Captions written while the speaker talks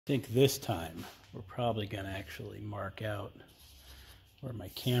think this time we're probably going to actually mark out where my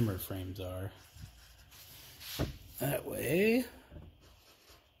camera frames are. That way,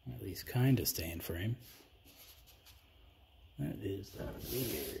 at least kind of stay in frame. That is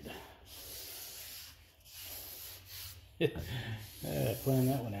weird. Plan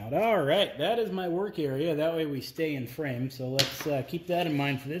that one out. All right, that is my work area. That way we stay in frame. So let's keep that in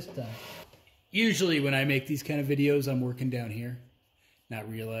mind for this time. Usually when I make these kind of videos, I'm working down here, not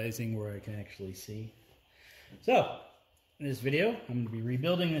realizing where I can actually see. So in this video, I'm going to be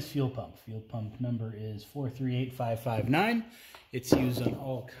rebuilding this fuel pump. Fuel pump number is 438559. It's used on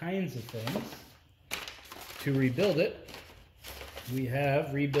all kinds of things. To rebuild it, we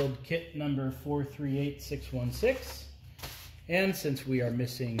have rebuild kit number 438616. And since we are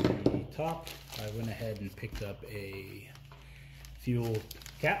missing the top, I went ahead and picked up a fuel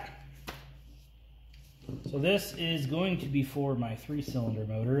cap. So this is going to be for my 3-cylinder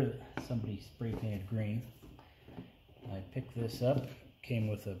motor that somebody spray painted green. I picked this up, came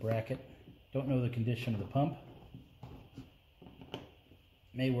with a bracket. Don't know the condition of the pump.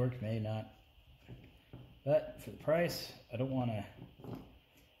 May work, may not. But for the price, I don't want to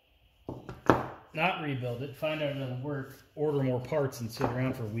not rebuild it, find out it doesn't work, order more parts and sit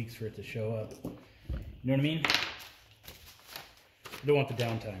around for weeks for it to show up. You know what I mean? I don't want the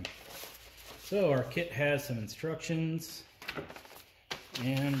downtime. So our kit has some instructions,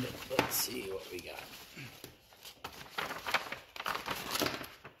 and let's see what we got.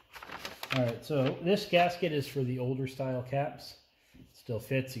 Alright, so this gasket is for the older style caps. It still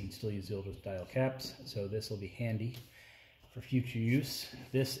fits, you can still use the older style caps, so this will be handy for future use.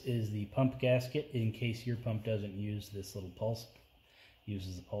 This is the pump gasket in case your pump doesn't use this little pulse. It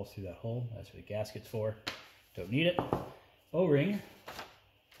uses the pulse through that hole. That's what the gasket's for. Don't need it. O-ring,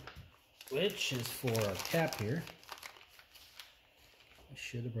 which is for our cap here. I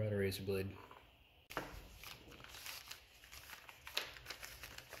should have brought a razor blade.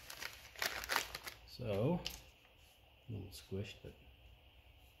 So, a little squished, but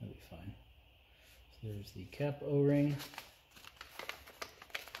that'll be fine. So there's the cap O-ring.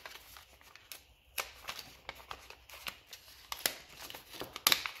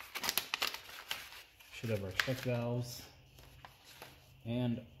 Should have our check valves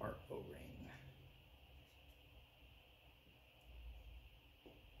and our O-ring.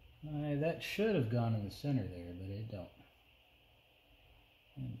 That should have gone in the center there, but it don't.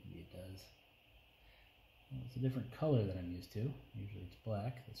 Maybe it does. Well, it's a different color than I'm used to. Usually it's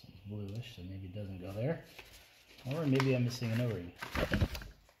black. This one's bluish, so maybe it doesn't go there. Or maybe I'm missing an O-ring.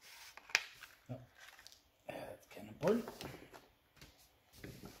 Oh, that's kind of important.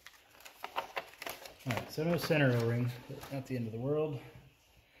 Alright, so no center O-ring, but not the end of the world.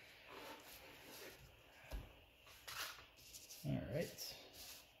 Alright, this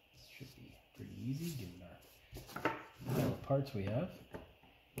should be pretty easy given all the parts we have.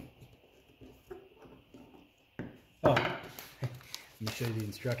 Oh, let me show you the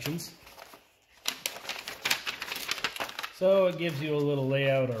instructions. So it gives you a little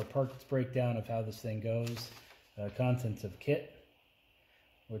layout or parts breakdown of how this thing goes. Contents of kit,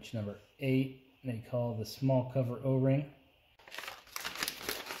 which number 8 they call the small cover O-ring.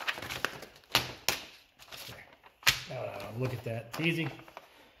 Look at that, it's easy.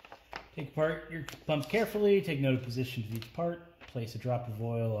 Take apart your pump carefully, take note of position of each part, place a drop of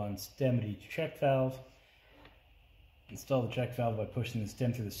oil on stem at each check valve. Install the check valve by pushing the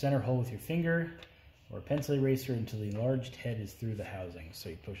stem through the center hole with your finger or a pencil eraser until the enlarged head is through the housing. So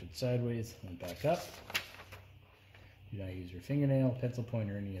you push it sideways and then back up. Do not use your fingernail, pencil point,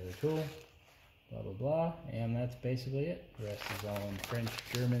 or any other tool. Blah, blah, blah. And that's basically it. The rest is all in French,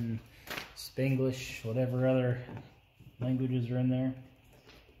 German, Spanglish, whatever other languages are in there.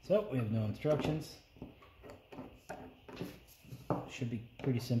 So we have no instructions. Should be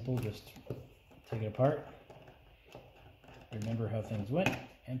pretty simple. Just take it apart, remember how things went,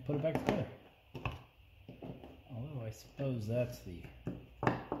 and put it back together. Although I suppose that's the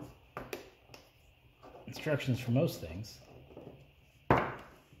instructions for most things.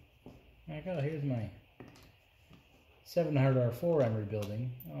 Here's my 700R4 I'm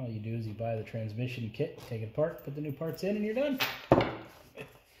rebuilding. All you do is you buy the transmission kit, take it apart, put the new parts in, and you're done. A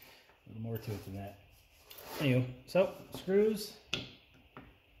little more to it than that. Anyway, so screws.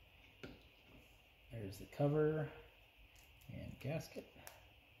 There's the cover and gasket.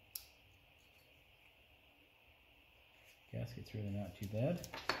 Gasket's really not too bad.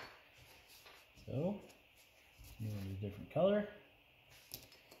 So, new one is a different color.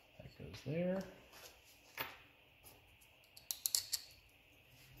 That goes there.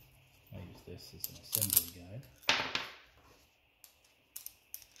 I use this as an assembly guide.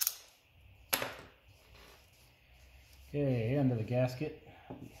 Okay, under the gasket,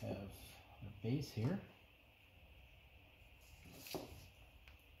 we have our base here.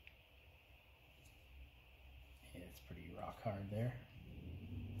 Yeah, it's pretty rock hard there.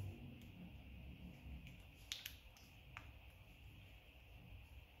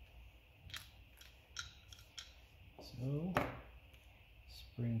 So,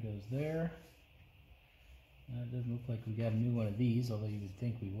 spring goes there. It doesn't look like we got a new one of these, although you would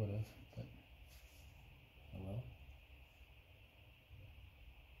think we would have, but oh well.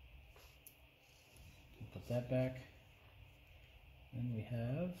 Put that back. Then we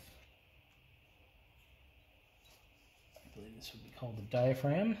have, I believe this would be called the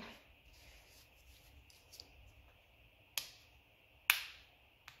diaphragm.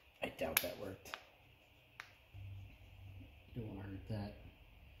 I doubt that worked. Don't want to hurt that.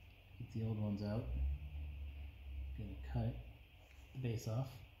 Keep the old ones out. I'm going to cut the base off.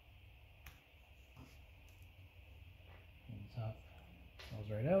 And the top falls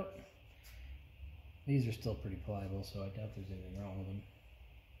right out. These are still pretty pliable, so I doubt there's anything wrong with them.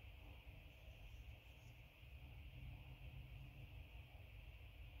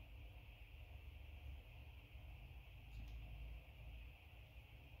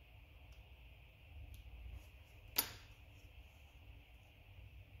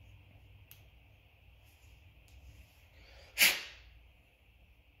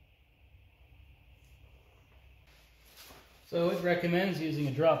 So it recommends using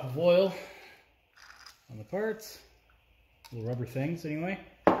a drop of oil on the parts, little rubber things anyway.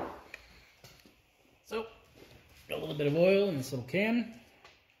 So, got a little bit of oil in this little can.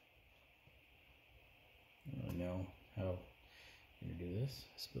 I don't really know how I'm going to do this.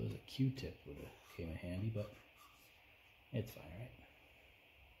 I suppose a Q-tip would have came in handy, but it's fine, right?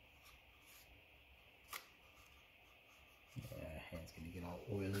 Yeah, hand's going to get all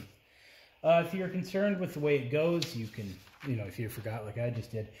oily. If you're concerned with the way it goes, you can, if you forgot like I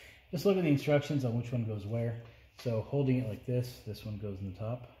just did, just look at the instructions on which one goes where. So holding it like this one goes in the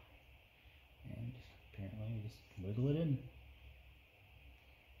top. And apparently you just wiggle it in.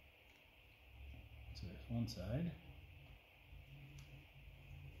 So there's one side.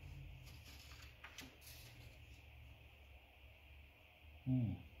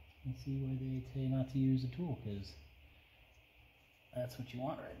 Let's see why they say not to use a tool, because that's what you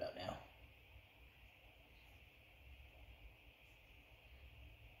want right about now.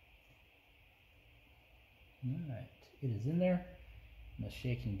 Alright, it is in there. I'm just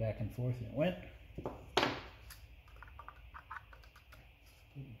shaking back and forth and it went. Put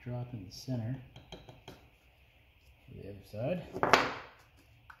a drop in the center for the other side.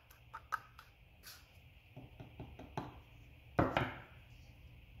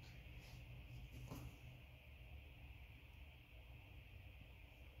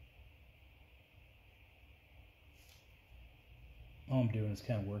 All I'm doing is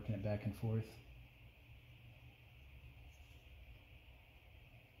kind of working it back and forth.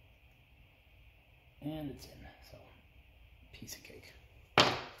 And it's in, so piece of cake.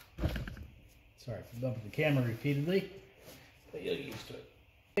 Sorry for bumping the camera repeatedly, but you'll get used to it.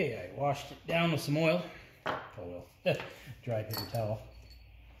 Okay, I washed it down with some oil. Oh well, dry paper towel.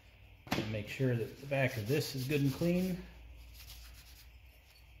 And make sure that the back of this is good and clean.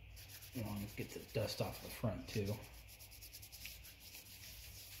 You want to get the dust off the front too.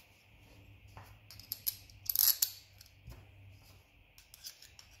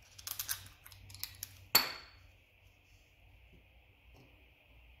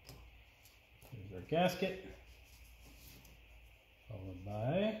 Our gasket, followed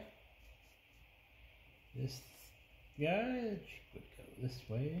by this guy, which would go this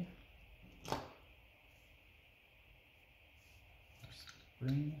way.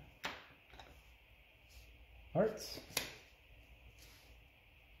 Spring parts.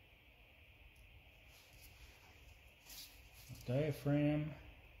 Diaphragm.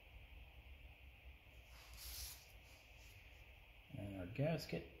 And our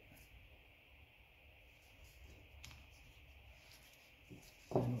gasket.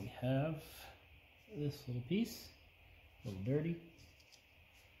 Then we have this little piece, a little dirty,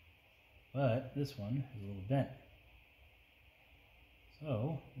 but this one is a little bent.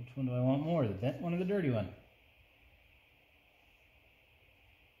 So, which one do I want more, the bent one or the dirty one?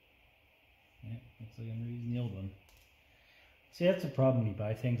 Yeah, looks like I'm using the old one. See, that's the problem when you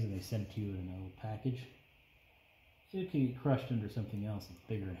buy things and they send it to you in a little package. It can get crushed under something else that's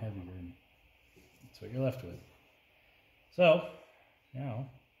bigger and heavier, and that's what you're left with. So, now,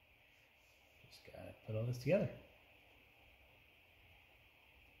 just gotta put all this together.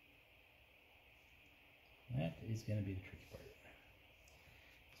 That is gonna be the tricky part.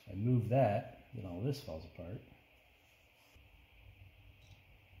 So if I move that, then all this falls apart.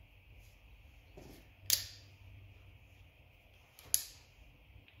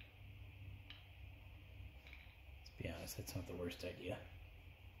 that's not the worst idea.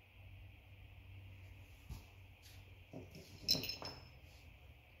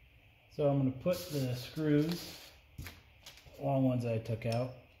 So I'm going to put the screws, long ones I took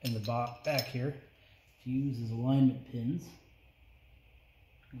out, in the back here to use as alignment pins.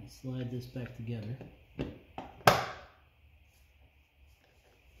 I'll slide this back together.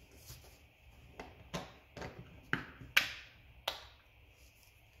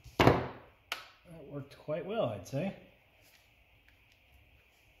 That worked quite well, I'd say.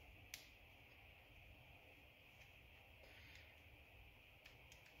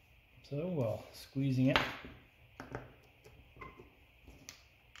 So while squeezing it,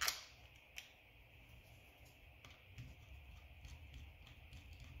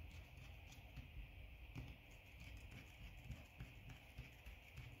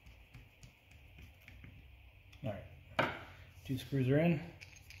 all right, 2 screws are in.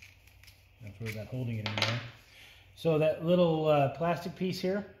 Don't worry about holding it anymore. So that little plastic piece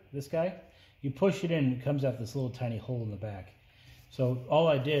here, this guy, you push it in, it comes out this little tiny hole in the back. So all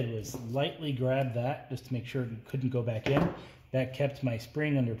I did was lightly grab that just to make sure it couldn't go back in. That kept my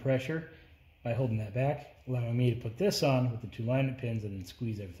spring under pressure by holding that back, allowing me to put this on with the 2 alignment pins and then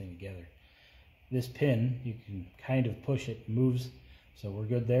squeeze everything together. This pin, you can kind of push it, moves, so we're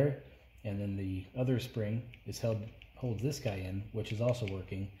good there. And then the other spring is holds this guy in, which is also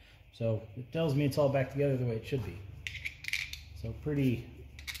working. So it tells me it's all back together the way it should be. So pretty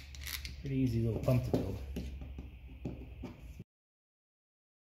easy little pump to build.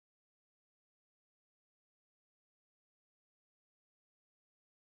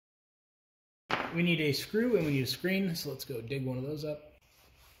 We need a screw and we need a screen, so let's go dig one of those up.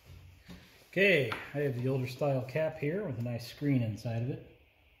 Okay, I have the older style cap here with a nice screen inside of it.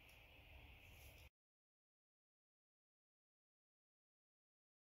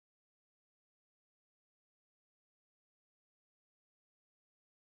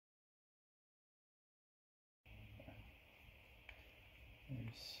 There's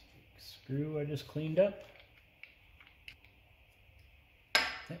a screw I just cleaned up.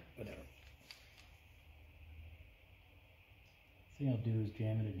 Whatever. The thing I'll do is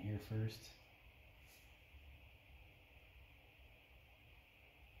jam it in here first.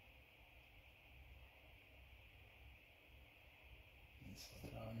 And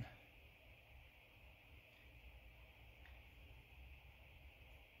slip it on.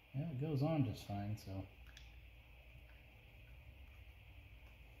 Yeah, it goes on just fine, so.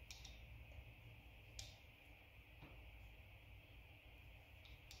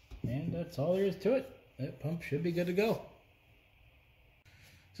 And that's all there is to it. That pump should be good to go.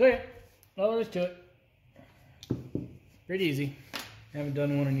 So yeah, all there is to it. Pretty easy. Haven't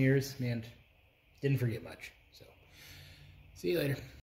done one in years and didn't forget much. So, see you later.